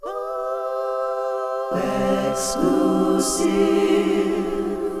Exclusive.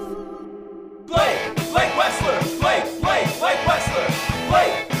 Blake Wexler, Blake Wexler, Blake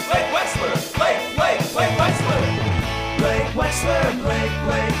Wexler, Blake Wexler, Blake Wexler, Blake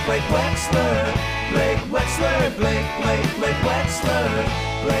Wexler, Blake Wexler, Blake Wexler,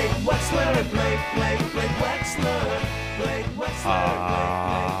 Blake Wexler, Blake Wexler, Blake Wexler.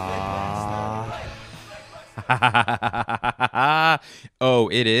 Oh,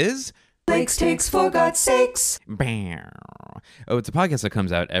 it is? Blake's Takes, for God's sakes. Oh, it's a podcast that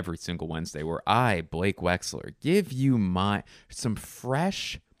comes out every single Wednesday where I, Blake Wexler, give you some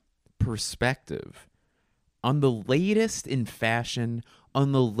fresh perspective on the latest in fashion,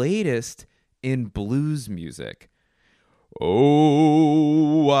 on the latest in blues music.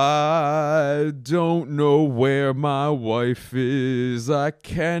 Oh, I don't know where my wife is. I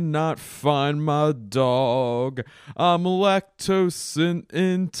cannot find my dog. I'm lactose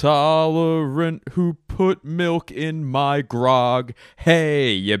intolerant who put milk in my grog.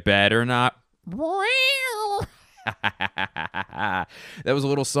 Hey, you better not. That was a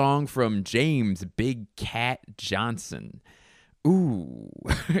little song from James Big Cat Johnson. Ooh,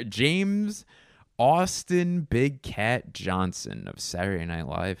 James Austin Big Cat Johnson of Saturday Night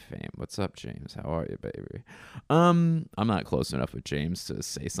Live fame. What's up, James? How are you, baby? I'm not close enough with James to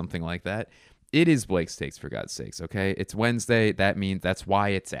say something like that. It is Blake's Takes, for God's sakes, okay? It's Wednesday. That means that's why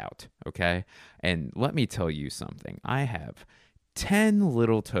it's out, okay? And let me tell you something. I have 10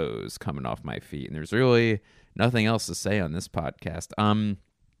 little toes coming off my feet, and there's really nothing else to say on this podcast.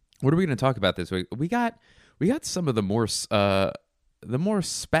 What are we going to talk about this week? We got some of the more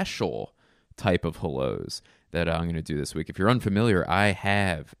special type of hellos that I'm going to do this week. If you're unfamiliar, I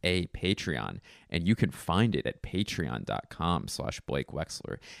have a Patreon, and you can find it at patreon.com/Blake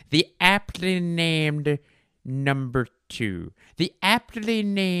Wexler. The aptly named number 2. The aptly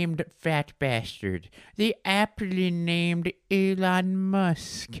named fat bastard. The aptly named Elon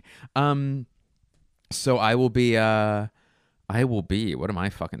Musk. So I will be, what am I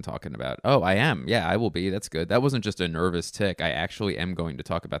fucking talking about? Oh, I am. Yeah, I will be. That's good. That wasn't just a nervous tick. I actually am going to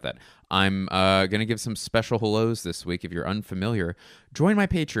talk about that. I'm going to give some special hellos this week. If you're unfamiliar, join my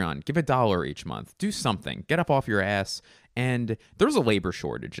Patreon. Give $1 each month. Do something. Get up off your ass. And there's a labor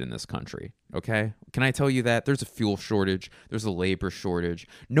shortage in this country, okay? Can I tell you that? There's a fuel shortage. There's a labor shortage.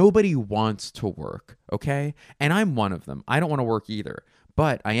 Nobody wants to work, okay? And I'm one of them. I don't want to work either,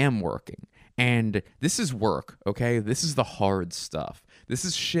 but I am working. And this is work, okay? This is the hard stuff. This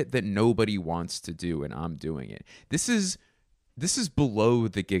is shit that nobody wants to do, and I'm doing it. This is below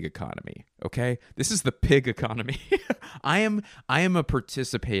the gig economy, okay? This is the pig economy. I am a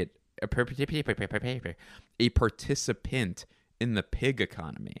participant in the pig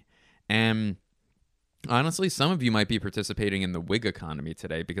economy. And honestly, some of you might be participating in the wig economy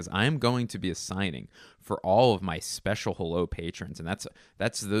today, because I am going to be assigning for all of my special hello patrons, and that's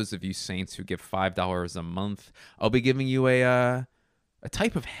those of you saints who give $5 a month. I'll be giving you a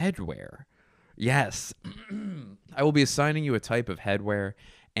type of headwear. Yes, I will be assigning you a type of headwear,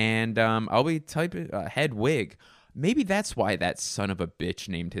 and I'll be typing head wig. Maybe that's why that son of a bitch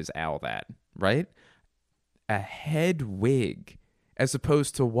named his owl that, right? A head wig, as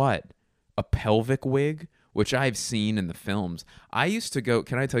opposed to what? A pelvic wig, which I've seen in the films. I used to go,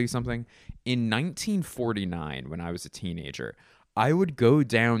 can I tell you something? In 1949, when I was a teenager, I would go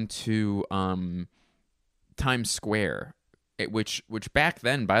down to Times Square, which back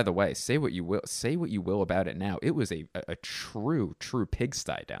then, by the way, say what you will about it now, it was a true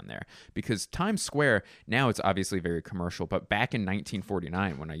pigsty down there, because Times Square, now it's obviously very commercial, but back in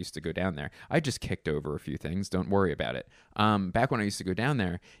 1949, when I used to go down there, I just kicked over a few things, don't worry about it. Back when I used to go down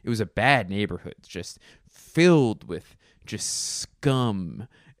there, it was a bad neighborhood, just filled with just scum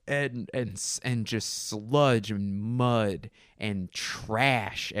and just sludge and mud and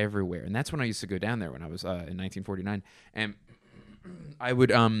trash everywhere. And that's when I used to go down there when I was in 1949. And I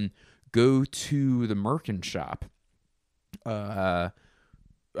would go to the Merkin shop,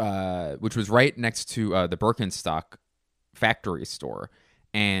 which was right next to the Birkenstock factory store.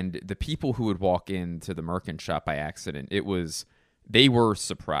 And the people who would walk into the Merkin shop by accident, they were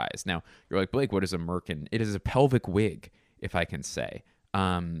surprised. Now, you're like, Blake, what is a Merkin? It is a pelvic wig, if I can say.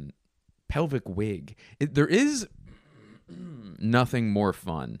 Pelvic wig. There is nothing more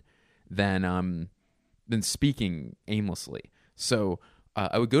fun than speaking aimlessly. So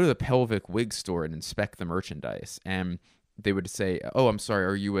I would go to the pelvic wig store and inspect the merchandise, and they would say, "Oh, I'm sorry,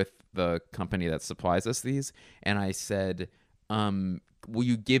 are you with the company that supplies us these?" And I said, "Will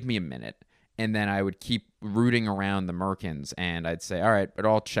you give me a minute?" And then I would keep rooting around the Merkins, and I'd say, "All right, it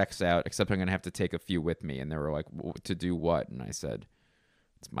all checks out, except I'm going to have to take a few with me." And they were like, "To do what?" And I said,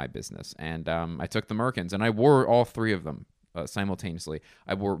 It's my business. And I took the Merkins, and I wore all three of them simultaneously.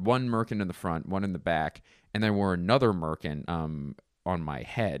 I wore one Merkin in the front, one in the back, and then I wore another Merkin on my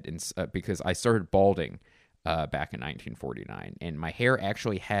head because I started balding back in 1949. And my hair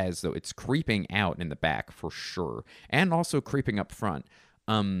actually has, though, it's creeping out in the back for sure, and also creeping up front.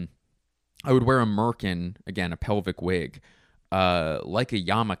 I would wear a Merkin, again, a pelvic wig, like a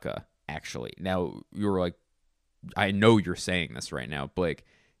yarmulke, actually. Now, you're like, I know you're saying this right now, Blake.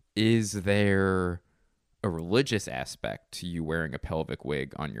 Is there a religious aspect to you wearing a pelvic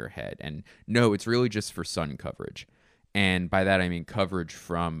wig on your head? And no, it's really just for sun coverage. And by that, I mean coverage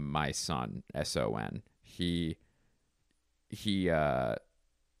from my son, S-O-N. He I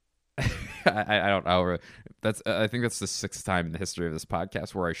don't know. I think that's the 6th time in the history of this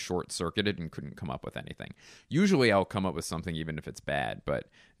podcast where I short-circuited and couldn't come up with anything. Usually I'll come up with something even if it's bad, but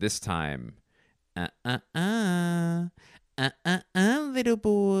this time, little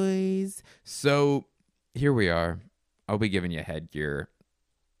boys. So here we are. I'll be giving you headgear.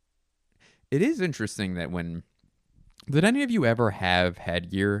 It is interesting that did any of you ever have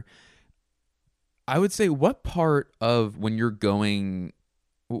headgear? I would say, what part of when you're going,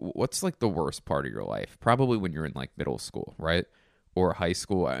 what's like the worst part of your life? Probably when you're in like middle school, right? Or high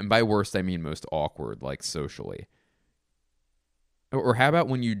school. And by worst, I mean most awkward, like socially. Or how about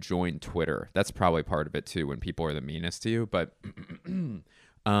when you join Twitter? That's probably part of it too, when people are the meanest to you. But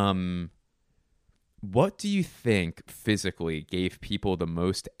what do you think physically gave people the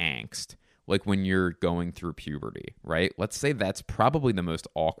most angst? Like when you're going through puberty, right? Let's say that's probably the most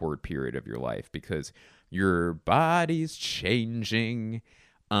awkward period of your life because your body's changing.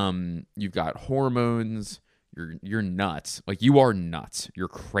 You've got hormones. You're nuts. Like you are nuts. You're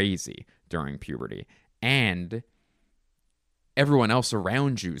crazy during puberty. And everyone else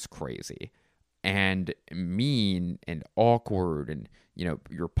around you is crazy and mean and awkward, and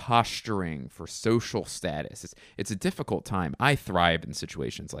you're posturing for social status. It's a difficult time. I thrive in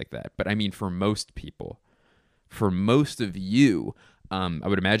situations like that, but I mean for most people, for most of you, I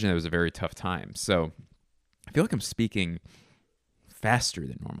would imagine it was a very tough time. So I feel like I'm speaking faster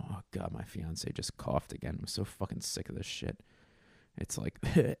than normal. Oh god, my fiance just coughed again. I'm so fucking sick of this shit. It's like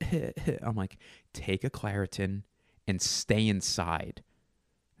I'm like, take a Claritin and stay inside.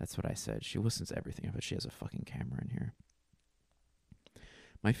 That's what I said. She listens to everything. I bet she has a fucking camera in here.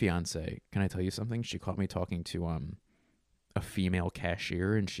 My fiance, can I tell you something? She caught me talking to a female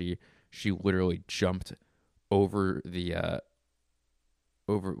cashier, and she literally jumped over the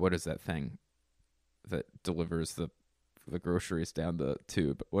over, what is that thing that delivers the groceries down the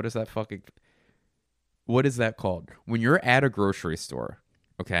tube? What is that called? When you're at a grocery store,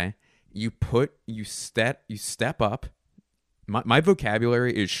 okay? You step up. My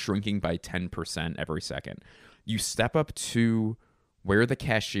vocabulary is shrinking by 10% every second. You step up to where the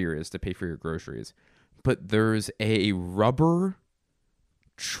cashier is to pay for your groceries, but there's a rubber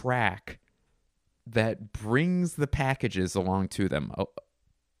track that brings the packages along to them.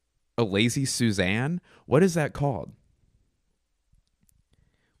 A lazy Suzanne? What is that called?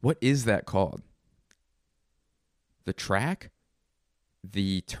 What is that called? The track?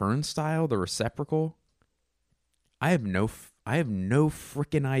 The turnstile, the reciprocal? I have no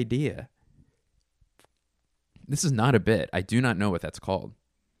freaking idea. This is not a bit. I do not know what that's called.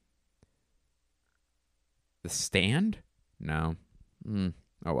 The stand? No. Oh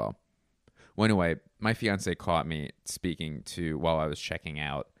well. Well, anyway, my fiance caught me speaking to while I was checking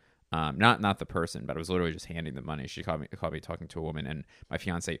out. Not the person, but I was literally just handing the money. She caught me talking to a woman, and my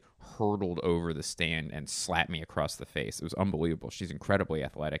fiance hurtled over the stand and slapped me across the face. It was unbelievable. She's incredibly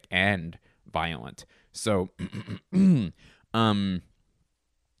athletic and violent. So, I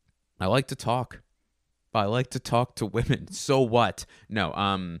like to talk. I like to talk to women. So what?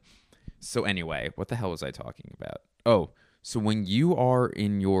 No. So anyway, what the hell was I talking about? Oh, so when you are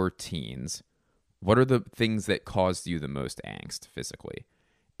in your teens, what are the things that caused you the most angst physically?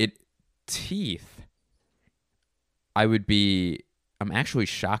 Teeth. I'm actually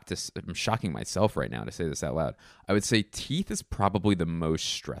shocked. I'm shocking myself right now to say this out loud. I would say teeth is probably the most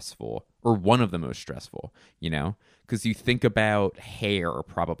stressful, or one of the most stressful, because you think about hair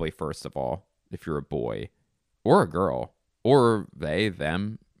probably first of all, if you're a boy or a girl, or they,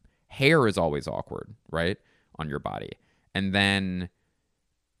 them. Hair is always awkward, right, on your body. And then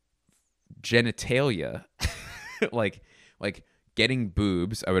genitalia, like getting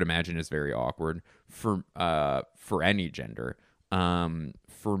boobs, I would imagine, is very awkward for any gender.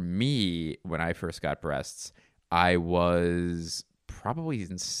 For me, when I first got breasts, I was probably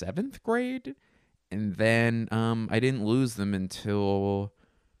in 7th grade, and then I didn't lose them until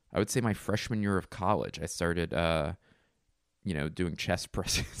I would say my freshman year of college. I started doing chest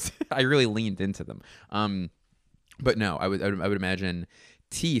presses. I really leaned into them. But no, I would imagine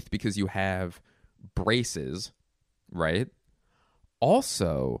teeth, because you have braces, right?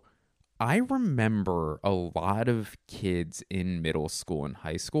 Also, I remember a lot of kids in middle school and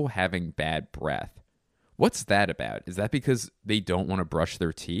high school having bad breath. What's that about? Is that because they don't want to brush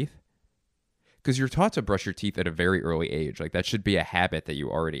their teeth? Because you're taught to brush your teeth at a very early age. Like, that should be a habit that you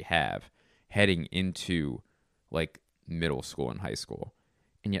already have heading into, like, middle school and high school.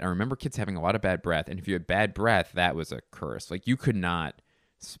 And yet I remember kids having a lot of bad breath. And if you had bad breath, that was a curse. Like, you could not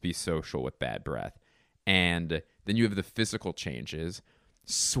be social with bad breath. And then you have the physical changes.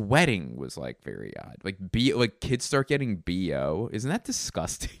 Sweating was, like, very odd. Like, kids start getting BO. Isn't that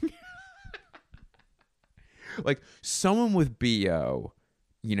disgusting? Like, someone with BO,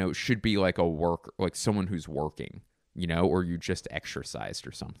 should be like like someone who's working, or you just exercised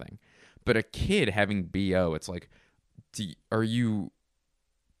or something. But a kid having BO, it's like, do you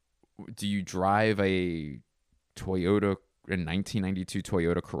drive a 1992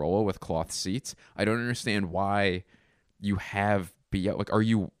 Toyota Corolla with cloth seats? I don't understand why you have BO. Like, were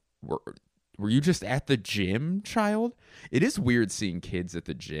you just at the gym, child? It is weird seeing kids at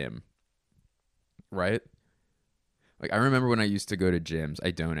the gym, right? Like, I remember when I used to go to gyms. I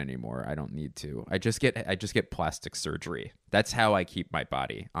don't anymore. I don't need to. I just get plastic surgery. That's how I keep my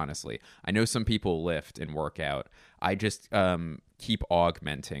body, honestly. I know some people lift and work out. I just keep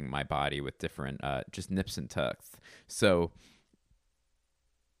augmenting my body with different just nips and tucks. So,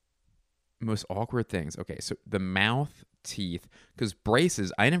 most awkward things. Okay, so the mouth, teeth, because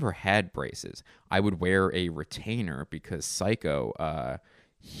braces, I never had braces. I would wear a retainer because Psycho,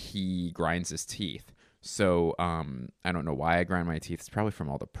 he grinds his teeth. So I don't know why I grind my teeth. It's probably from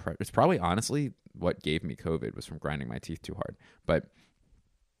all the it's probably honestly what gave me COVID was from grinding my teeth too hard. But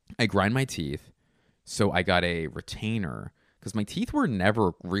I grind my teeth, so I got a retainer because my teeth were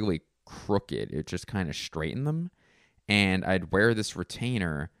never really crooked. It just kind of straightened them. And I'd wear this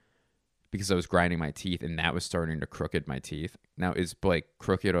retainer because I was grinding my teeth, and that was starting to crooked my teeth. Now, is like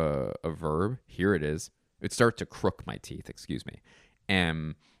crooked a verb? Here it is. It'd start to crook my teeth, excuse me.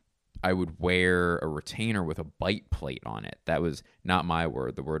 And I would wear a retainer with a bite plate on it. That was not my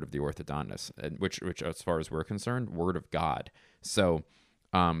word, the word of the orthodontist, which as far as we're concerned, word of God. So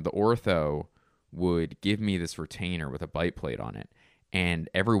the ortho would give me this retainer with a bite plate on it. And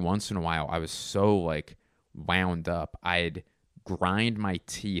every once in a while, I was so, like, wound up, I'd grind my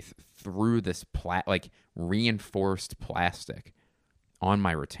teeth through this reinforced plastic on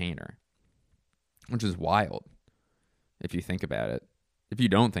my retainer, which is wild if you think about it. If you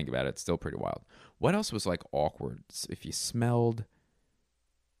don't think about it, it's still pretty wild. What else was, like, awkward? If you smelled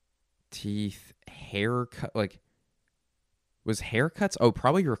teeth, haircut, like, was haircuts? Oh,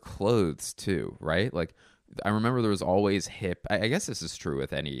 probably your clothes too, right? Like, I remember there was always hip. I guess this is true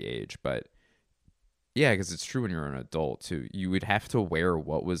with any age, but yeah, because it's true when you're an adult too. You would have to wear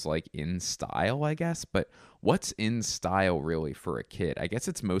what was, like, in style, I guess. But what's in style really for a kid? I guess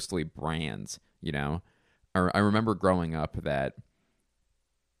it's mostly brands, I remember growing up that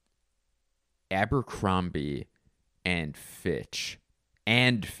Abercrombie and Fitch,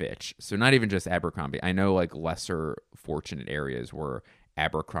 so not even just Abercrombie. I know, like, lesser fortunate areas were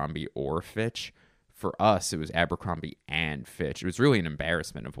Abercrombie or Fitch. For us, it was Abercrombie and Fitch. It was really an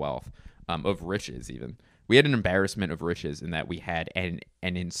embarrassment of wealth, of riches even. We had an embarrassment of riches in that we had an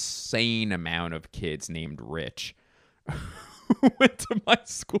insane amount of kids named Rich who went to my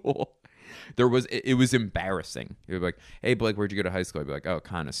school. It was embarrassing. It was like, hey, Blake, where'd you go to high school? I'd be like, oh,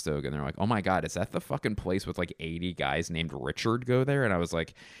 Conestoga. And they're like, oh my God, is that the fucking place with, like, 80 guys named Richard go there? And I was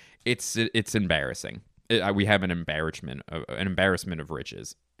like, it's embarrassing. We have an embarrassment of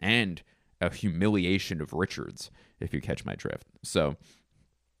riches and a humiliation of Richards, if you catch my drift. So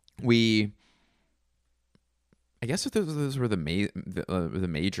I guess those were the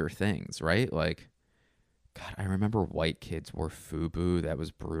major things, right? Like, God, I remember white kids wore FUBU. That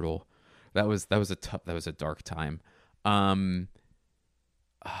was brutal. That was a dark time. I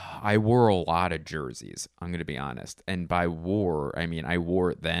wore a lot of jerseys, I'm going to be honest. And by wore, I mean I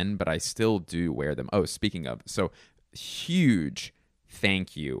wore it then, but I still do wear them. Oh, speaking of, so huge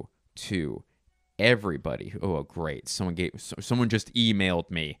thank you to everybody. Oh, great. Someone just emailed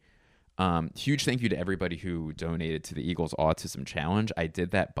me. Huge thank you to everybody who donated to the Eagles Autism Challenge. I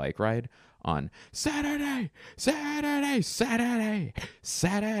did that bike ride on Saturday.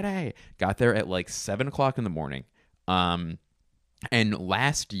 Got there at like 7 o'clock in the morning. And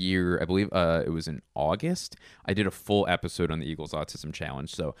last year, I believe it was in August, I did a full episode on the Eagles Autism Challenge.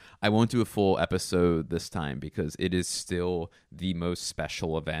 So I won't do a full episode this time because it is still the most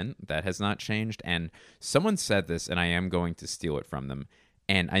special event that has not changed. And someone said this, and I am going to steal it from them.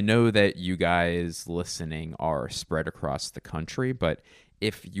 And I know that you guys listening are spread across the country, but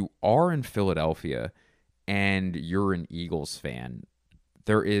if you are in Philadelphia and you're an Eagles fan,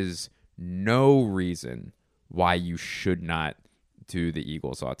 there is no reason why you should not do the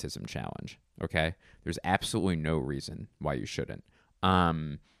Eagles Autism Challenge. Okay, there's absolutely no reason why you shouldn't.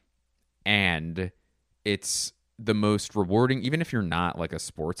 And it's the most rewarding, even if you're not like a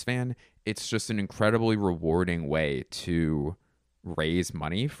sports fan, it's just an incredibly rewarding way to raise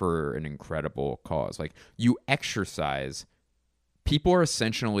money for an incredible cause. Like, you exercise, people are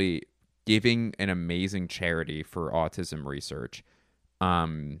essentially giving an amazing charity for autism research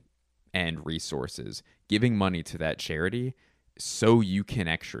and resources, giving money to that charity so you can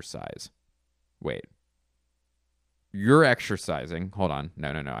exercise. Wait. You're exercising. Hold on. No.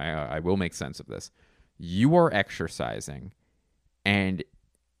 I will make sense of this. You are exercising, and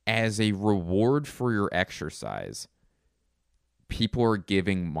as a reward for your exercise, people are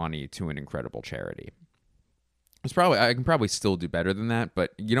giving money to an incredible charity. I can probably still do better than that,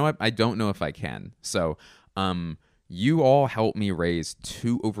 but you know what? I don't know if I can. So, you all helped me raise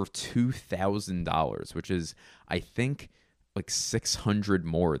over $2,000, which is, I think, like 600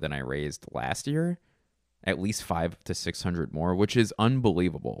 more than I raised last year. At least 500 to 600 more, which is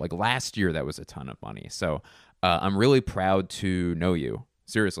unbelievable. Like, last year, that was a ton of money. So, I'm really proud to know you.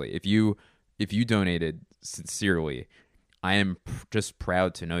 Seriously, if you donated sincerely, I am just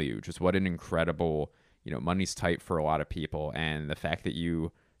proud to know you. Just what an incredible, money's tight for a lot of people, and the fact that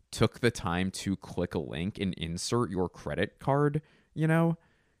you took the time to click a link and insert your credit card,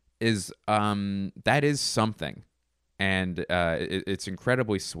 is that is something. And it's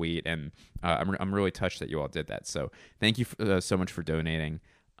incredibly sweet, and I'm really touched that you all did that. So thank you so much for donating.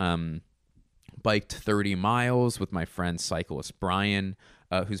 Biked 30 miles with my friend cyclist Brian,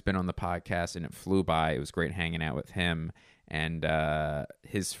 who's been on the podcast, and it flew by. It was great hanging out with him and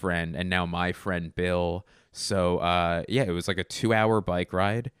his friend, and now my friend Bill. So it was like a 2-hour bike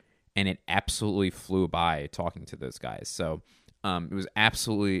ride, and it absolutely flew by talking to those guys. So it was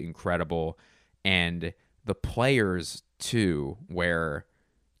absolutely incredible. And the players too, where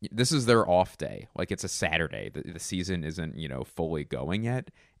this is their off day, like it's a Saturday, the season isn't fully going yet,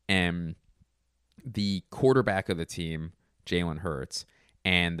 and the quarterback of the team, Jalen Hurts,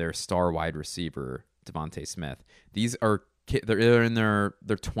 and their star wide receiver Devontae Smith, these are they're in they're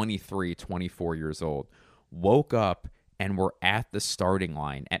 23, 24 years old, woke up and were at the starting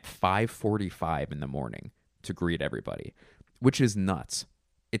line at 5:45 in the morning to greet everybody, which is nuts.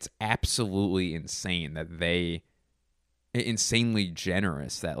 It's absolutely insane that insanely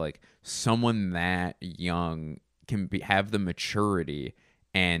generous that like someone that young can have the maturity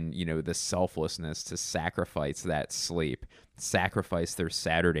and the selflessness to sacrifice that sleep, sacrifice their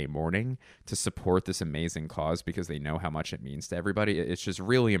Saturday morning to support this amazing cause because they know how much it means to everybody. It's just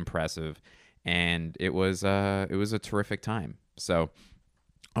really impressive, and it was a terrific time. So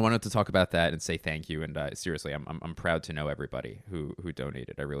I wanted to talk about that and say thank you. And seriously, I'm proud to know everybody who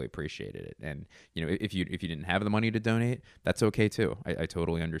donated. I really appreciated it. And if you didn't have the money to donate, that's okay too. I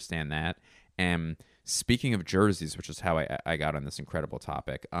totally understand that. And speaking of jerseys, which is how I got on this incredible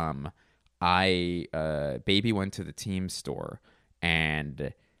topic, Baby went to the team store,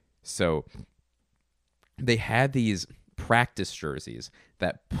 and so they had these practice jerseys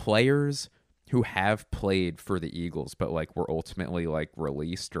that players who have played for the Eagles but like were ultimately like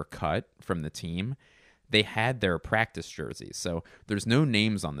released or cut from the team, they had their practice jerseys. So there's no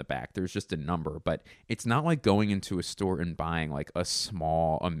names on the back, there's just a number, but it's not like going into a store and buying like a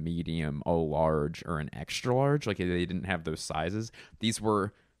small, a medium, a large, or an extra large. Like, they didn't have those sizes. These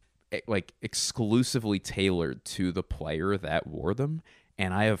were like exclusively tailored to the player that wore them,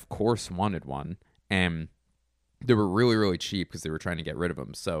 and I of course wanted one, and they were really, really cheap because they were trying to get rid of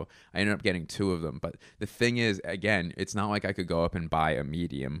them. So I ended up getting 2 of them. But the thing is, again, it's not like I could go up and buy a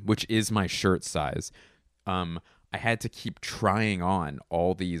medium, which is my shirt size. I had to keep trying on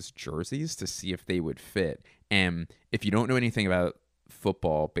all these jerseys to see if they would fit. And if you don't know anything about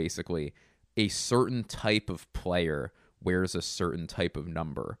football, basically, a certain type of player wears a certain type of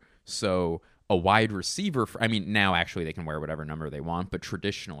number. So a wide receiver, now actually they can wear whatever number they want, but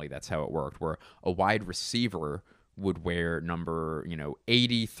traditionally that's how it worked, where a wide receiver would wear number,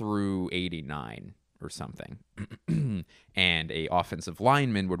 80 through 89 or something. And a offensive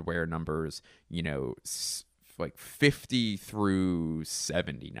lineman would wear numbers, like 50 through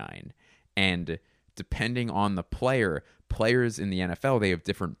 79. And depending on the player, players in the NFL, they have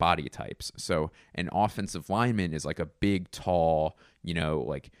different body types. So an offensive lineman is like a big, tall,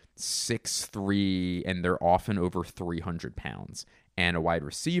 like 6'3", and they're often over 300 pounds. And a wide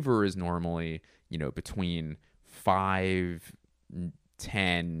receiver is normally, between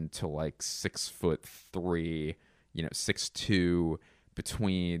 5'10" to like 6'3", 6'2",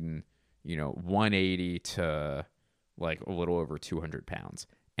 between 180 to like a little over 200 pounds.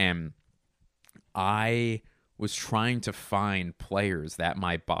 And I was trying to find players that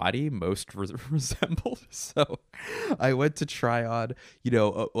my body most resembled. So I went to try on,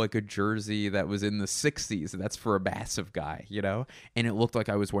 like a jersey that was in the 60s. And that's for a massive guy, and it looked like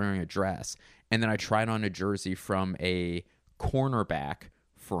I was wearing a dress. And then I tried on a jersey from a cornerback,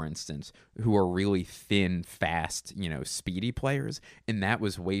 for instance, who are really thin, fast, speedy players. And that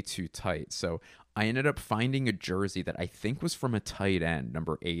was way too tight. So I ended up finding a jersey that I think was from a tight end,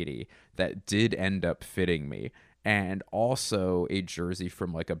 number 80, that did end up fitting me. And also a jersey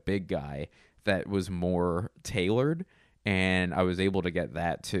from like a big guy that was more tailored. And I was able to get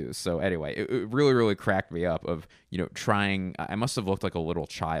that too. So anyway, it really, really cracked me up of, trying. I must have looked like a little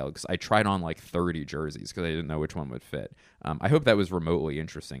child because I tried on like 30 jerseys because I didn't know which one would fit. I hope that was remotely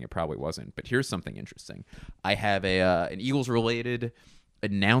interesting. It probably wasn't. But here's something interesting. I have an Eagles-related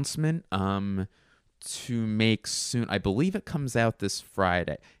announcement to make soon. I believe it comes out this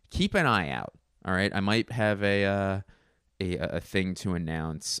Friday. Keep an eye out. All right, I might have a thing to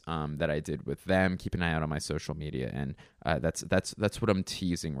announce that I did with them. Keep an eye out on my social media, and that's what I'm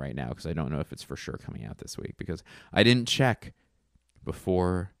teasing right now because I don't know if it's for sure coming out this week because I didn't check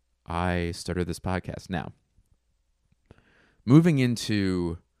before I started this podcast. Now, moving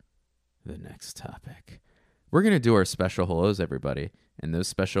into the next topic, we're gonna do our special hellos, everybody, and those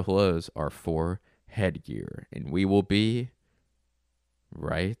special hellos are for headgear, and we will be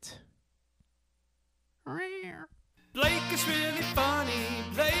right. Blake is really funny.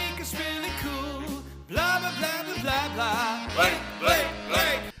 Blake is really cool. Blah, blah, blah, blah, blah, blah.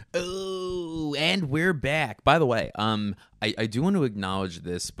 Blake. Oh, and we're back. By the way, I do want to acknowledge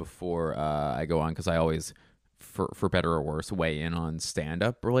this before I go on because I always, for better or worse, weigh in on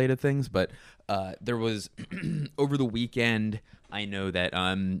stand-up related things. But there was, over the weekend, I know that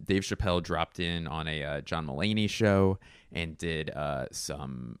Dave Chappelle dropped in on a John Mulaney show and did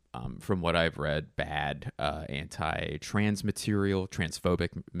some, from what I've read, bad anti-trans material, transphobic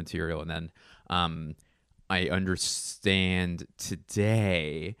material. And then I understand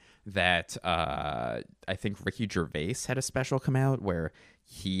today that I think Ricky Gervais had a special come out where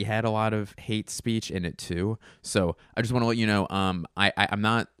he had a lot of hate speech in it too. So I just want to let you know, I'm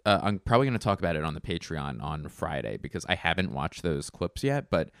not, I'm probably going to talk about it on the Patreon on Friday because I haven't watched those clips yet,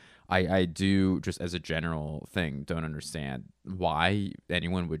 but I do, just as a general thing, don't understand why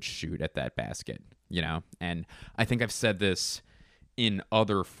anyone would shoot at that basket, And I think I've said this in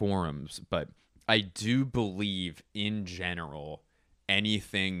other forums, but I do believe in general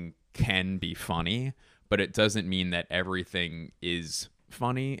anything can be funny, but it doesn't mean that everything is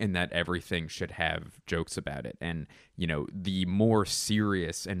funny and that everything should have jokes about it. And the more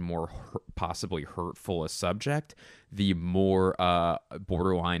serious and more possibly hurtful a subject, the more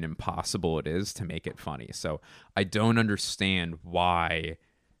borderline impossible it is to make it funny. So I don't understand why.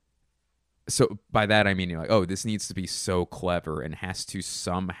 So by that I mean you're like, oh, this needs to be so clever and has to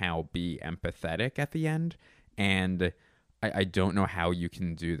somehow be empathetic at the end, and I don't know how you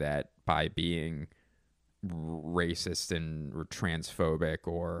can do that by being racist and transphobic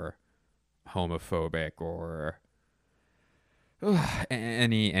or homophobic or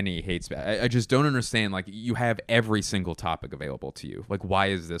any hate speech. I just don't understand. Like, you have every single topic available to you. Like, why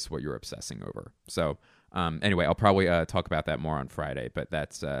is this what you're obsessing over? So anyway, I'll probably talk about that more on Friday, but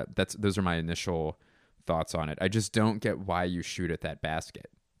that's those are my initial thoughts on it. I just don't get why you shoot at that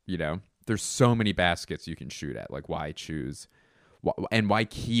basket. There's so many baskets you can shoot at. Like, why choose? And why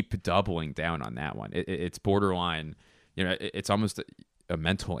keep doubling down on that one? It's borderline, it's almost a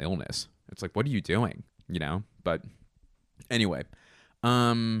mental illness. It's like, what are you doing? But anyway,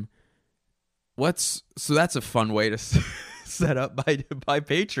 so that's a fun way to set up by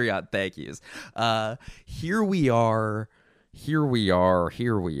Patreon. Thank yous. Here we are.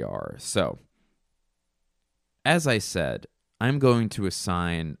 So, as I said, I'm going to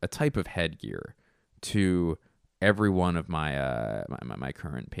assign a type of headgear to every one of my my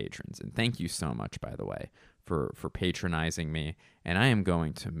current patrons, and thank you so much, by the way, for patronizing me. And I am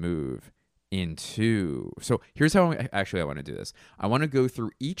going to move into, so here's how I want to do this. I want to go through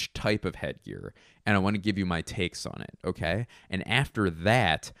each type of headgear, and I want to give you my takes on it, okay? And after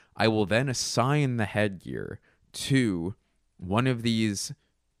that, I will then assign the headgear to one of these,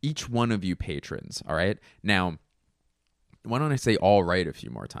 each one of you patrons, all right? Now, Why don't I say all right a few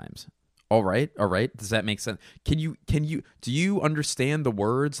more times? All right, all right. Does that make sense? Do you understand the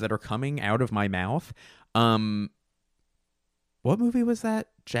words that are coming out of my mouth? What movie was that?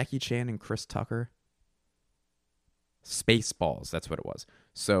 Jackie Chan and Chris Tucker? Spaceballs, that's what it was.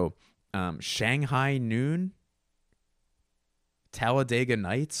 So, Shanghai Noon, Talladega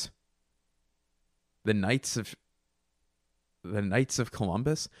Nights, the Knights of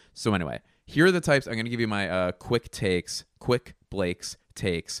Columbus. So anyway, here are the types. I'm going to give you my quick Blake's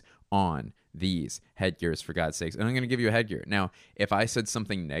takes on these headgears, for God's sakes. And I'm going to give you a headgear. Now, if I said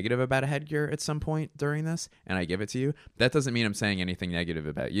something negative about a headgear at some point during this and I give it to you, that doesn't mean I'm saying anything negative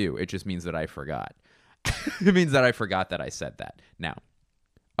about you. It just means that I forgot. It means that I forgot that I said that. Now,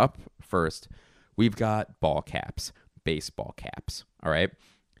 up first, we've got ball caps, baseball caps. All right.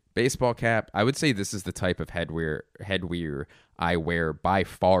 Baseball cap, I would say this is the type of headwear I wear by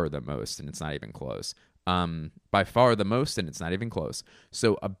far the most, and it's not even close. By far the most, and it's not even close.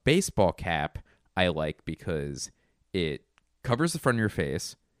 So a baseball cap I like because it covers the front of your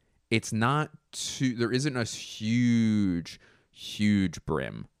face. It's not too, there isn't a huge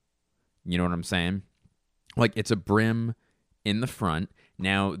brim. You know what I'm saying? Like, it's a brim in the front.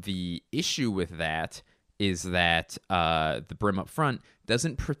 Now, the issue with that is that the brim up front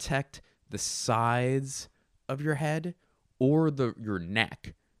doesn't protect the sides of your head or your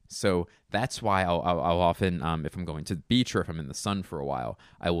neck. So that's why I'll often, if I'm going to the beach or if I'm in the sun for a while,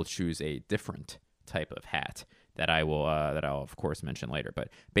 I will choose a different type of hat that I'll of course mention later. But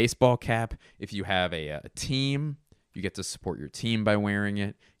baseball cap, if you have a team, you get to support your team by wearing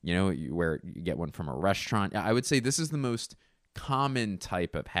it. You know, you get one from a restaurant. I would say this is the most common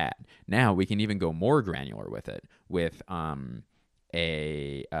type of hat. Now we can even go more granular with it. With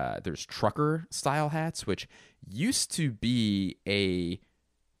there's trucker style hats, which used to be a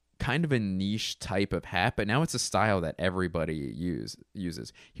kind of a niche type of hat, but now it's a style that everybody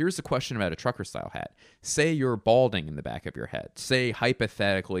uses. Here's the question about a trucker style hat. Say you're balding in the back of your head. Say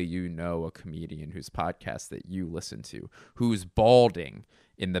hypothetically you know a comedian whose podcast that you listen to who's balding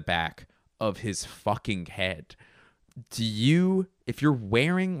in the back of his fucking head. If you're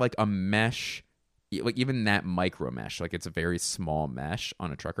wearing like a mesh, like even that micro mesh, like it's a very small mesh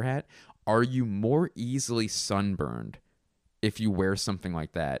on a trucker hat, are you more easily sunburned if you wear something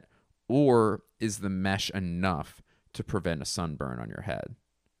like that? Or is the mesh enough to prevent a sunburn on your head?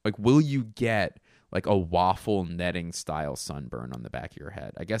 Like, will you get like a waffle netting style sunburn on the back of your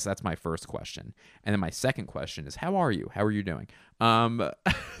head? I guess that's my first question. And then my second question is, how are you? How are you doing?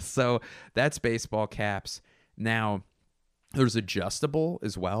 So that's baseball caps. Now, there's adjustable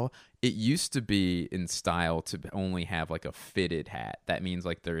as well. It used to be in style to only have like a fitted hat. That means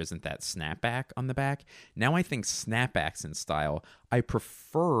like there isn't that snapback on the back. Now I think snapbacks in style. I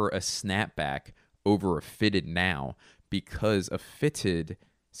prefer a snapback over a fitted now because a fitted,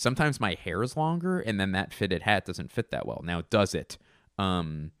 sometimes my hair is longer and then that fitted hat doesn't fit that well. Now, does it?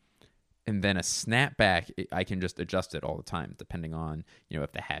 And then a snapback, I can just adjust it all the time depending on, you know,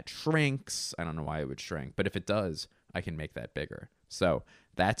 if the hat shrinks. I don't know why it would shrink, but if it does, I can make that bigger. So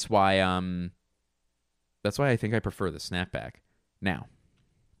that's why I think I prefer the snapback. Now,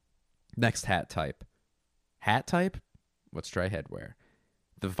 next hat type. Let's try headwear.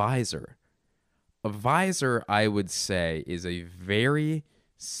 The visor. A visor, I would say, is a very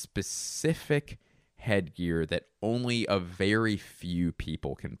specific headgear that only a very few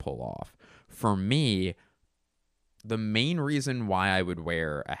people can pull off. For me, the main reason why I would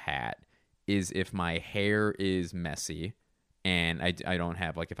wear a hat is if my hair is messy and I don't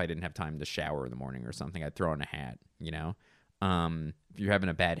have, like, if I didn't have time to shower in the morning or something, I'd throw on a hat, you know? If you're having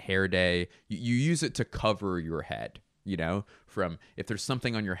a bad hair day, you use it to cover your head, you know? From if there's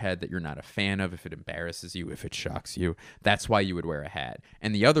something on your head that you're not a fan of, if it embarrasses you, if it shocks you, that's why you would wear a hat.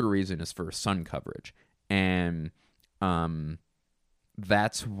 And the other reason is for sun coverage. And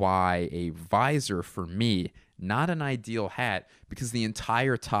that's why a visor, for me, not an ideal hat, because the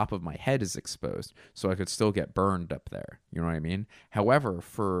entire top of my head is exposed, so I could still get burned up there. You know what I mean? However,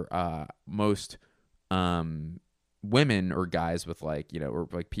 for most women or guys with, like, you know, or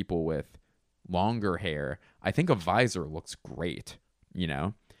like people with longer hair, I think a visor looks great, you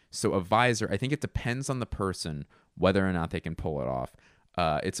know? So a visor, I think it depends on the person whether or not they can pull it off.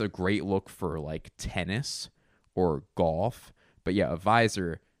 It's a great look for like tennis or golf, but yeah, a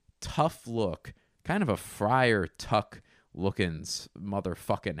visor, tough look, kind of a Friar Tuck looking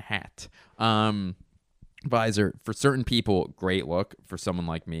motherfucking hat. Visor, for certain people, great look. For someone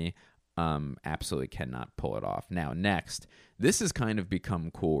like me, absolutely cannot pull it off. Now, next, this has kind of become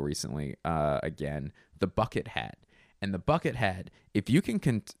cool recently. Again, the bucket hat. And the bucket hat, if you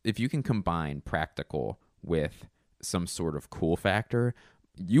can combine practical with some sort of cool factor,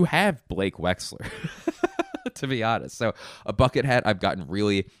 you have Blake Wexler, to be honest. So a bucket hat I've gotten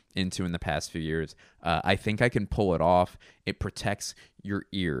really into in the past few years. I think I can pull it off. It protects your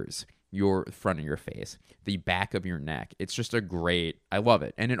ears, your front of your face, the back of your neck. It's just I love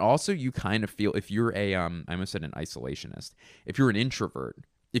it. And it also, you kind of feel, if you're I almost said an isolationist, if you're an introvert,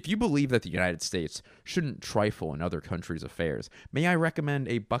 if you believe that the United States shouldn't trifle in other countries' affairs, may I recommend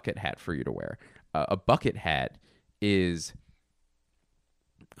a bucket hat for you to wear? A bucket hat is,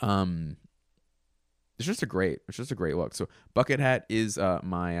 it's just a great look. So bucket hat is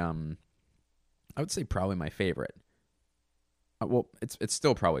my I would say probably my favorite. Well, it's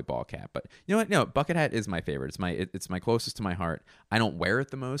still probably ball cap, but you know what? No, bucket hat is my favorite. It's my closest to my heart. I don't wear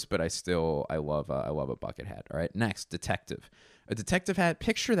it the most, but I love a bucket hat. All right, next, detective. A detective hat.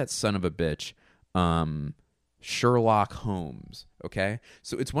 Picture that son of a bitch, Sherlock Holmes. Okay,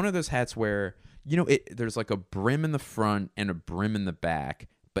 so it's one of those hats where there's like a brim in the front and a brim in the back,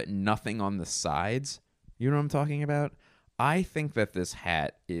 but nothing on the sides. You know what I'm talking about? I think that this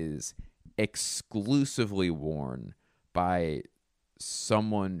hat is exclusively worn by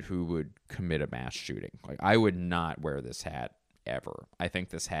someone who would commit a mass shooting. Like, I would not wear this hat ever. I think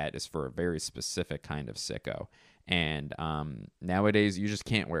this hat is for a very specific kind of sicko. And nowadays, you just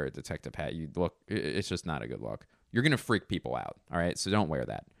can't wear a detective hat. It's just not a good look. You're going to freak people out, all right? So don't wear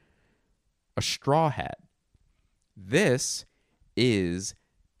that. A straw hat. This is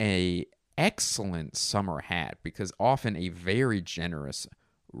a excellent summer hat because often a very generous,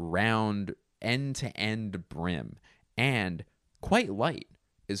 round, end-to-end brim, and quite light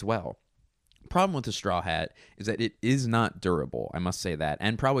as well. Problem with the straw hat is that it is not durable, I must say that,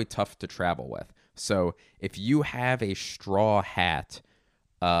 and probably tough to travel with. So if you have a straw hat,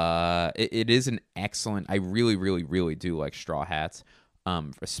 it is an excellent, I really, really, really do like straw hats,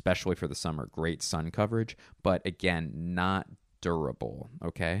 especially for the summer. Great sun coverage, but again, not durable,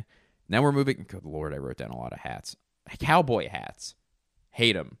 okay? Now we're moving, good Lord, I wrote down a lot of hats. Cowboy hats.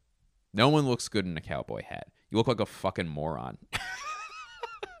 Hate them. No one looks good in a cowboy hat. You look like a fucking moron.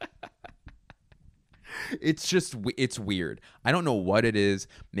 It's weird. I don't know what it is.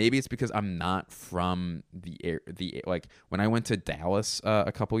 Maybe it's because I'm not from the like when I went to Dallas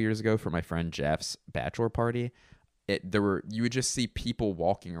a couple years ago for my friend Jeff's bachelor party. You would just see people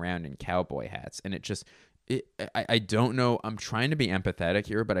walking around in cowboy hats, and I don't know. I'm trying to be empathetic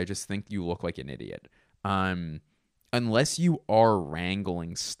here, but I just think you look like an idiot. Unless you are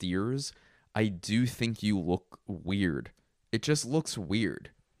wrangling steers, I do think you look weird. It just looks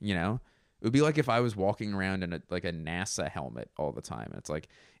weird, you know? It would be like if I was walking around in a NASA helmet all the time. It's like,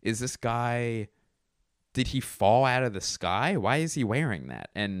 is this guy, did he fall out of the sky? Why is he wearing that?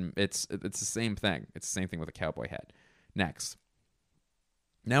 And it's the same thing. It's the same thing with a cowboy hat. Next.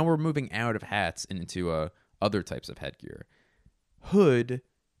 Now we're moving out of hats and into other types of headgear. Hood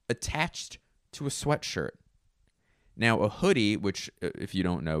attached to a sweatshirt. Now, a hoodie, which, if you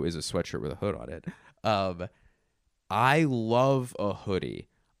don't know, is a sweatshirt with a hood on it. I love a hoodie.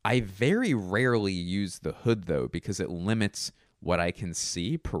 I very rarely use the hood, though, because it limits what I can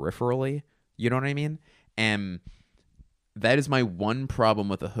see peripherally. You know what I mean? And that is my one problem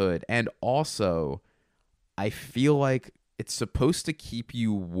with a hood. And also, I feel like it's supposed to keep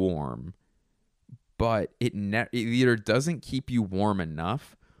you warm, but it either doesn't keep you warm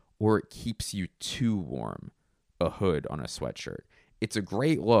enough or it keeps you too warm. A hood on a sweatshirt. It's a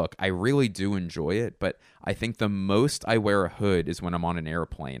great look. I really do enjoy it, but I think the most I wear a hood is when I'm on an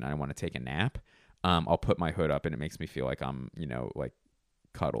airplane and I want to take a nap. I'll put my hood up and it makes me feel like I'm, like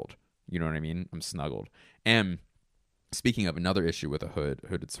cuddled. You know what I mean? I'm snuggled. And speaking of, another issue with a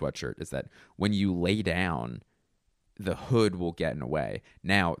hooded sweatshirt is that when you lay down, the hood will get in the way.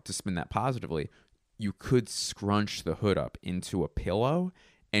 Now, to spin that positively, you could scrunch the hood up into a pillow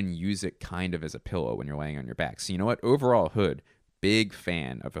and use it kind of as a pillow when you're laying on your back. So you know what? Overall, hood, big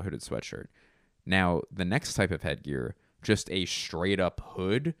fan of a hooded sweatshirt. Now, the next type of headgear, just a straight up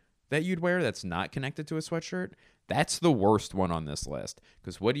hood that you'd wear that's not connected to a sweatshirt, that's the worst one on this list.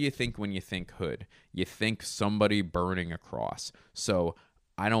 Because what do you think when you think hood? You think somebody burning a cross. So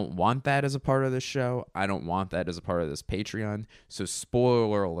I don't want that as a part of this show. I don't want that as a part of this Patreon. So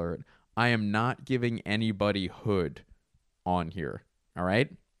spoiler alert, I am not giving anybody hood on here. All right?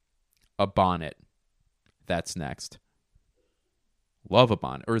 A bonnet. That's next. Love a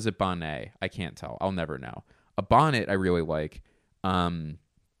bonnet. Or is it bonnet? I can't tell. I'll never know. A bonnet I really like.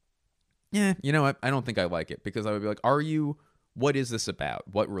 Yeah, you know what? I don't think I like it because I would be like, what is this about?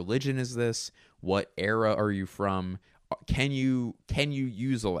 What religion is this? What era are you from? Can you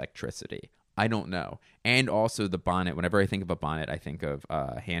use electricity? I don't know. And also the bonnet, whenever I think of a bonnet, I think of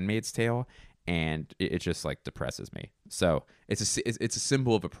Handmaid's Tale. and it just like depresses me. So it's a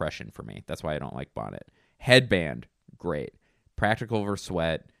symbol of oppression for me. That's why I don't like bonnet. Headband, great. Practical versus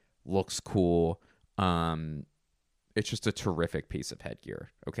sweat, looks cool. It's just a terrific piece of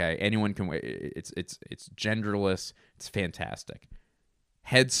headgear. Okay, anyone can wear it. It's genderless. It's fantastic.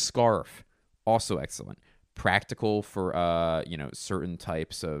 Head scarf, also excellent. Practical for certain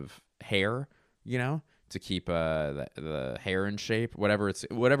types of hair. To keep the hair in shape. Whatever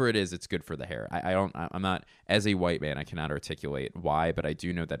it is, it's good for the hair. I'm not, as a white man, I cannot articulate why, but I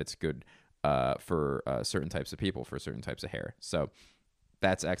do know that it's good for certain types of people, for certain types of hair. So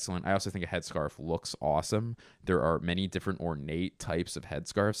that's excellent. I also think a headscarf looks awesome. There are many different ornate types of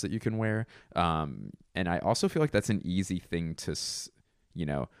headscarves that you can wear. And I also feel like that's an easy thing to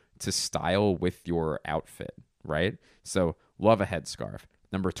style with your outfit, right? So love a headscarf.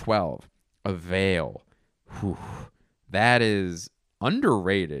 Number 12, a veil. Whew. That is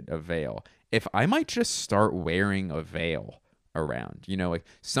underrated, a veil. If I might just start wearing a veil around, like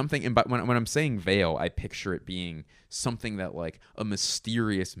something, and but when I'm saying veil, I picture it being something that like a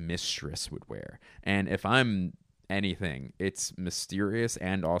mysterious mistress would wear. And if I'm anything, it's mysterious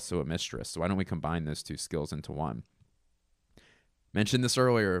and also a mistress. So why don't we combine those two skills into one? Mentioned this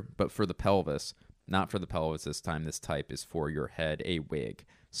earlier, but for the pelvis, not for the pelvis this time, this type is for your head, a wig.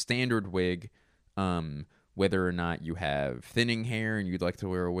 Standard wig, whether or not you have thinning hair and you'd like to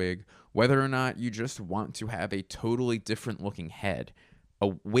wear a wig, whether or not you just want to have a totally different looking head.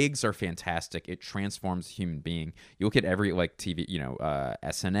 Wigs are fantastic. It transforms a human being. You look at every like TV,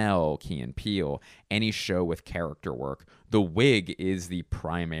 SNL, Key and Peele, any show with character work. The wig is the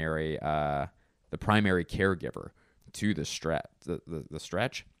primary caregiver to the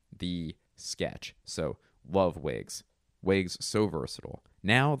sketch. So love wigs. Wigs so versatile.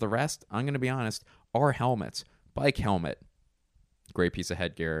 Now the rest, I'm gonna be honest, are helmets. Bike helmet, great piece of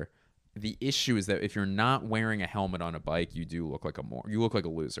headgear. The issue is that if you're not wearing a helmet on a bike, you look like a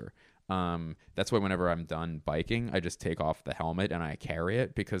loser. That's why whenever I'm done biking, I just take off the helmet and I carry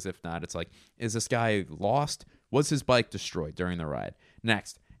it, because if not, it's like, is this guy lost? Was his bike destroyed during the ride?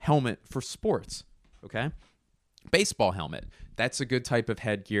 Next, helmet for sports. Okay. Baseball helmet. That's a good type of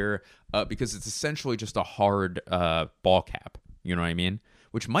headgear because it's essentially just a hard ball cap. You know what I mean?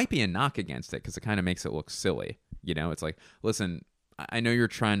 Which might be a knock against it because it kind of makes it look silly. It's like, listen, I know you're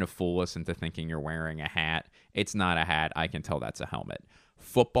trying to fool us into thinking you're wearing a hat. It's not a hat. I can tell that's a helmet.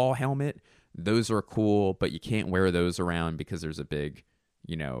 Football helmet, those are cool, but you can't wear those around because there's a big,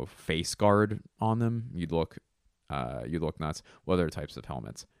 face guard on them. You'd look nuts. What other types of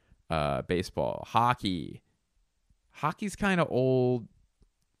helmets? Baseball, hockey. Hockey's kind of old.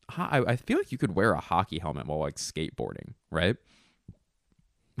 I feel like you could wear a hockey helmet while like skateboarding, right?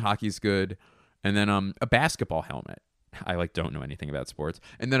 Hockey's good. And then a basketball helmet. I don't know anything about sports.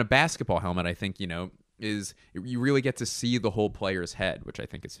 And then a basketball helmet, I think, is you really get to see the whole player's head, which I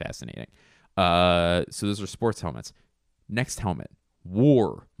think is fascinating. So those are sports helmets. Next helmet,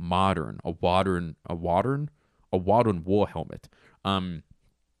 modern war helmet.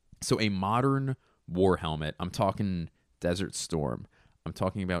 So a modern war helmet. I'm talking Desert Storm. I'm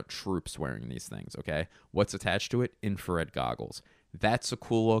talking about troops wearing these things, okay? What's attached to it? Infrared goggles. That's a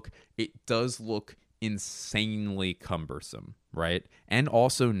cool look. It does look insanely cumbersome, right? And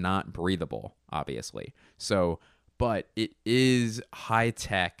also not breathable, obviously. So, but it is high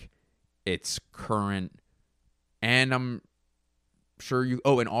tech. It's current. And I'm sure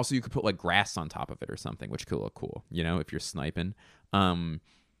and also you could put like grass on top of it or something, which could look cool, if you're sniping.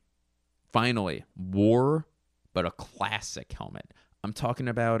 Finally, war, but a classic helmet. I'm talking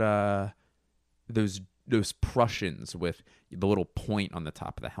about those Prussians with the little point on the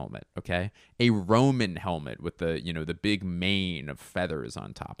top of the helmet, okay? A Roman helmet with the big mane of feathers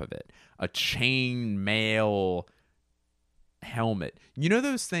on top of it. A chainmail helmet.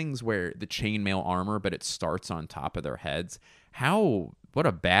 Those things where the chainmail armor, but it starts on top of their heads? What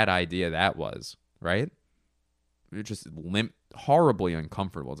a bad idea that was, right? It just horribly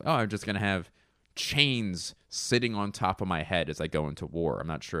uncomfortable. It's, I'm just going to have chains sitting on top of my head as I go into war. I'm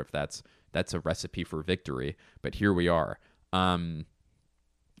not sure if that's a recipe for victory, but here we are.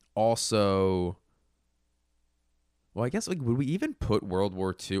 Also, well, I guess would we even put World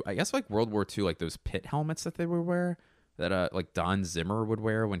War II? I guess World War II, those pit helmets that they would wear, that Don Zimmer would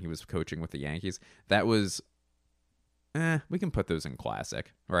wear when he was coaching with the Yankees. That was, we can put those in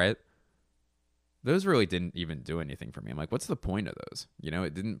classic, right? Those really didn't even do anything for me. I'm like, what's the point of those?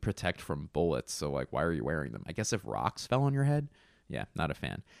 It didn't protect from bullets, so why are you wearing them? I guess if rocks fell on your head, yeah, not a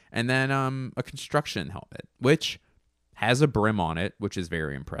fan. And then a construction helmet, which has a brim on it, which is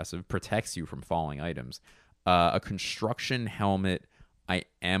very impressive, protects you from falling items. A construction helmet,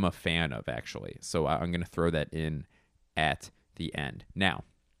 am a fan of, actually. So I'm going to throw that in at the end. Now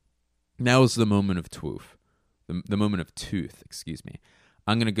is the moment of tooth. The moment of tooth, excuse me.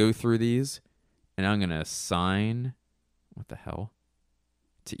 I'm going to go through these, and I'm going to assign, what the hell,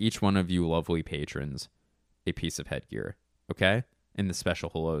 to each one of you lovely patrons a piece of headgear, okay? In the special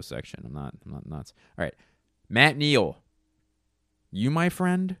hello section. I'm not nuts. All right. Matt Neal, you, my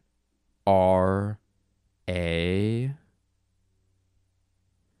friend, are a...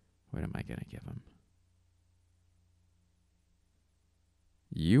 What am I going to give him?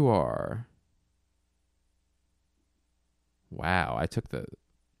 You are... Wow, I took the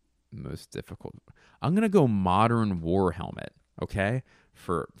most difficult. I'm going to go modern war helmet, okay,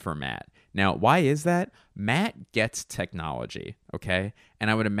 for Matt. Now, why is that? Matt gets technology, okay?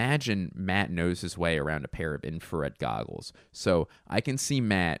 And I would imagine Matt knows his way around a pair of infrared goggles. So I can see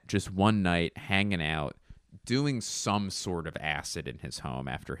Matt just one night hanging out, doing some sort of acid in his home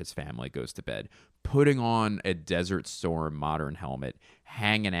after his family goes to bed, putting on a Desert Storm modern helmet,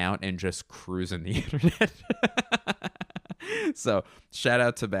 hanging out, and just cruising the internet. So shout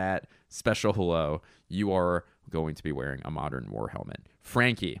out to Matt. Special hello. You are going to be wearing a modern war helmet.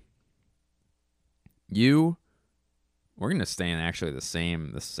 Frankie, we're going to stay in actually the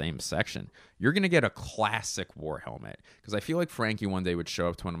same section. You're going to get a classic war helmet, because I feel like Frankie one day would show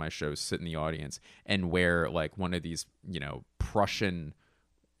up to one of my shows, sit in the audience, and wear like one of these, Prussian,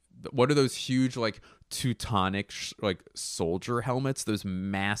 what are those huge like Teutonic like soldier helmets? Those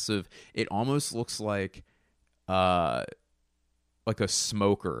massive, it almost looks like a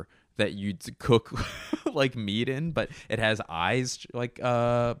smoker that you'd cook like meat in, but it has eyes like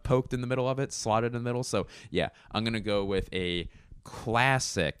poked in the middle of it, slotted in the middle. So yeah, I'm gonna go with a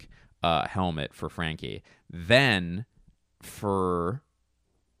classic helmet for Frankie. Then for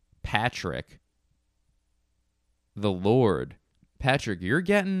Patrick, the Lord, Patrick,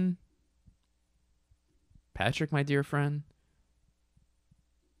 Patrick, my dear friend,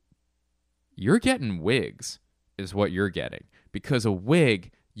 you're getting wigs, is what you're getting, because a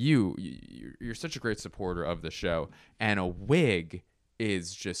wig. You're such a great supporter of the show, and a wig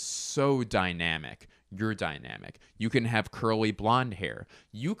is just so dynamic. You're dynamic. You can have curly blonde hair.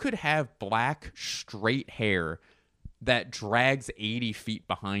 You could have black straight hair that drags 80 feet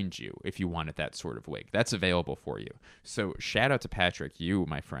behind you if you wanted that sort of wig. That's available for you. So shout out to Patrick. You,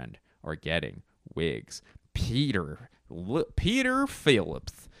 my friend, are getting wigs. Peter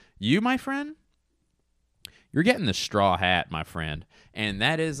Phillips, you, my friend, you're getting the straw hat, my friend, and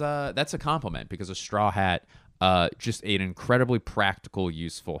that's a compliment, because a straw hat, just an incredibly practical,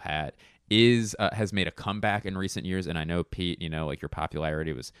 useful hat, has made a comeback in recent years. And I know, Pete, like your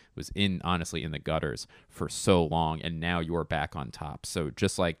popularity was honestly in the gutters for so long, and now you're back on top. So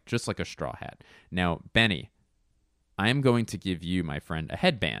just like a straw hat. Now, Benny, I am going to give you, my friend, a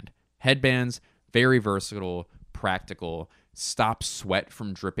headband. Headbands, very versatile, practical. Stop sweat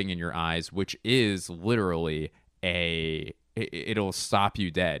from dripping in your eyes, which is literally it'll stop you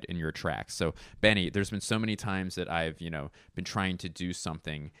dead in your tracks. So Benny, there's been so many times that I've been trying to do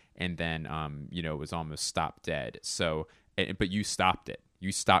something and then was almost stopped dead. So but you stopped it.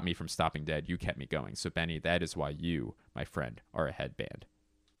 You stopped me from stopping dead. You kept me going. So Benny, that is why you, my friend, are a headband.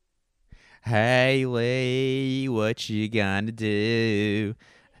 Hey Lee, what you gonna do?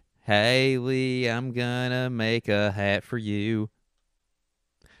 Hey Lee, I'm gonna make a hat for you.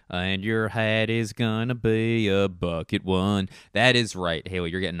 And your hat is gonna be a bucket one. That is right,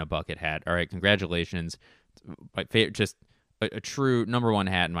 Haley, you're getting a bucket hat. All right, congratulations. My favorite, just a true number one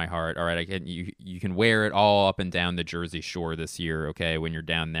hat in my heart. All right, you can wear it all up and down the Jersey Shore this year, okay, when you're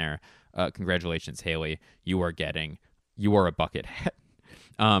down there. Congratulations, Haley. You are a bucket hat.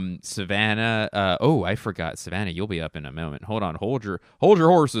 Savannah, I forgot. Savannah, you'll be up in a moment. Hold on, hold your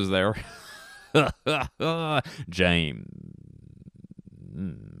horses there. James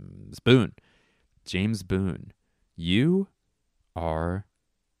Boone, you are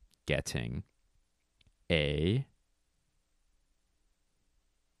getting a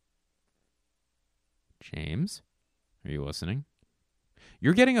James, are you listening?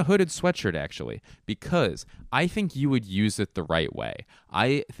 You're getting a hooded sweatshirt, actually, because I think you would use it the right way.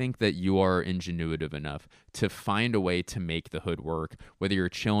 I think that you are ingenuitive enough to find a way to make the hood work, whether you're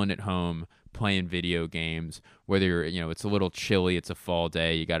chilling at home, playing video games, whether it's a little chilly, it's a fall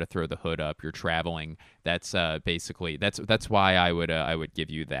day, you got to throw the hood up, you're traveling. That's basically that's why I would give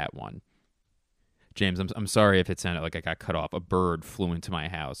you that one. James, I'm sorry if it sounded like I got cut off. A bird flew into my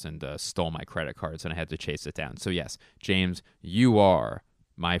house and stole my credit cards, and I had to chase it down. So yes, James, you are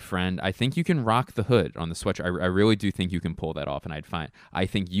my friend. I think you can rock the hood on the sweatshirt. I really do think you can pull that off, and I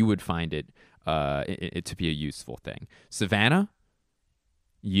think you would find it to be a useful thing. Savannah,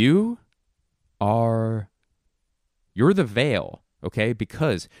 you're the veil, okay?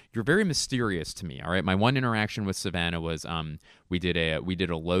 Because you're very mysterious to me, all right? My one interaction with Savannah was we did a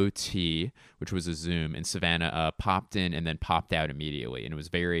low T, which was a Zoom, and Savannah popped in and then popped out immediately, and it was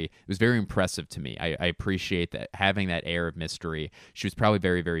very impressive to me. I appreciate that, having that air of mystery. She was probably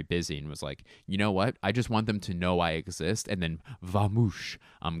very, very busy and was like, you know what? I just want them to know I exist, and then vamoosh,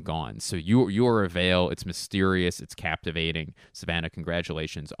 I'm gone. So you are a veil. It's mysterious. It's captivating. Savannah,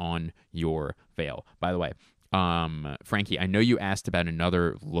 congratulations on your veil. By the way, Frankie, I know you asked about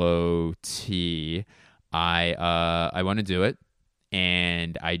another low T. I want to do it.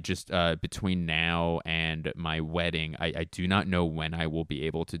 And I just, between now and my wedding, I do not know when I will be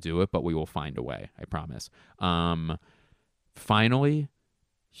able to do it, but we will find a way. I promise. Finally,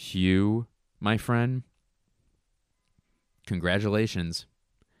 Hugh, my friend, congratulations.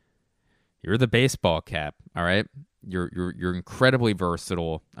 You're the baseball cap. All right. You're incredibly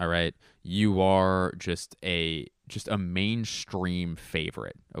versatile. All right. You are just a mainstream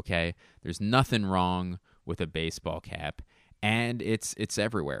favorite. Okay. There's nothing wrong with a baseball cap, and it's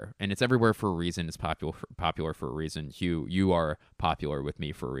everywhere, and it's everywhere for a reason. It's popular for a reason. Hugh, you are popular with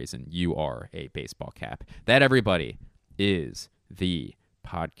me for a reason. You are a baseball cap. That, everybody, is the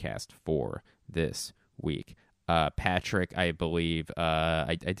podcast for this week. Patrick, I believe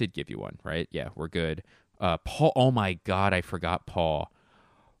I did give you one, right? Yeah, we're good. Paul, oh my God, I forgot Paul.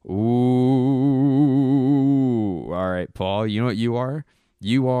 Ooh. All right, Paul, you know what you are?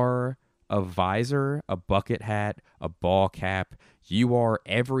 You are a visor, a bucket hat, a ball cap. You are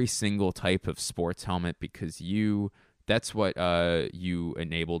every single type of sports helmet, because that's what you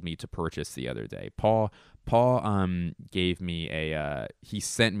enabled me to purchase the other day. Paul gave me he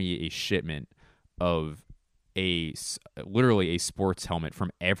sent me a shipment of literally a sports helmet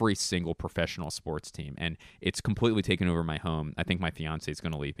from every single professional sports team, and it's completely taken over my home. I think my fiance is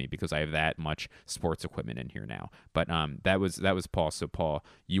going to leave me because I have that much sports equipment in here now. But that was Paul. So Paul,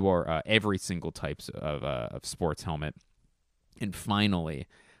 you are every single types of sports helmet. And finally,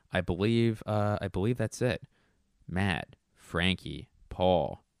 I believe that's it. Matt, Frankie,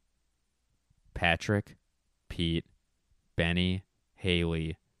 Paul, Patrick, Pete, Benny,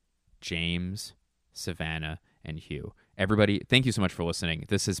 Haley, James, Savannah, and Hugh. Everybody, thank you so much for listening.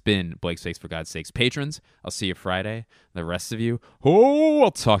 This has been Blake's Fakes for God's Sakes. Patrons, I'll see you Friday. The rest of you, I'll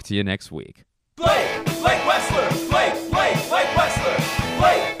talk to you next week. Blake Wessler, Blake Wessler, Blake Wessler,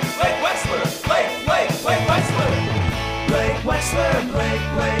 Blake Wessler, Blake Wexler,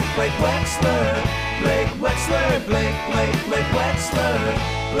 Blake Wexler, Blake Wexler, Blake Wexler,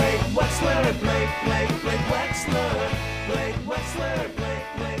 Blake Wexler, Blake Wexler.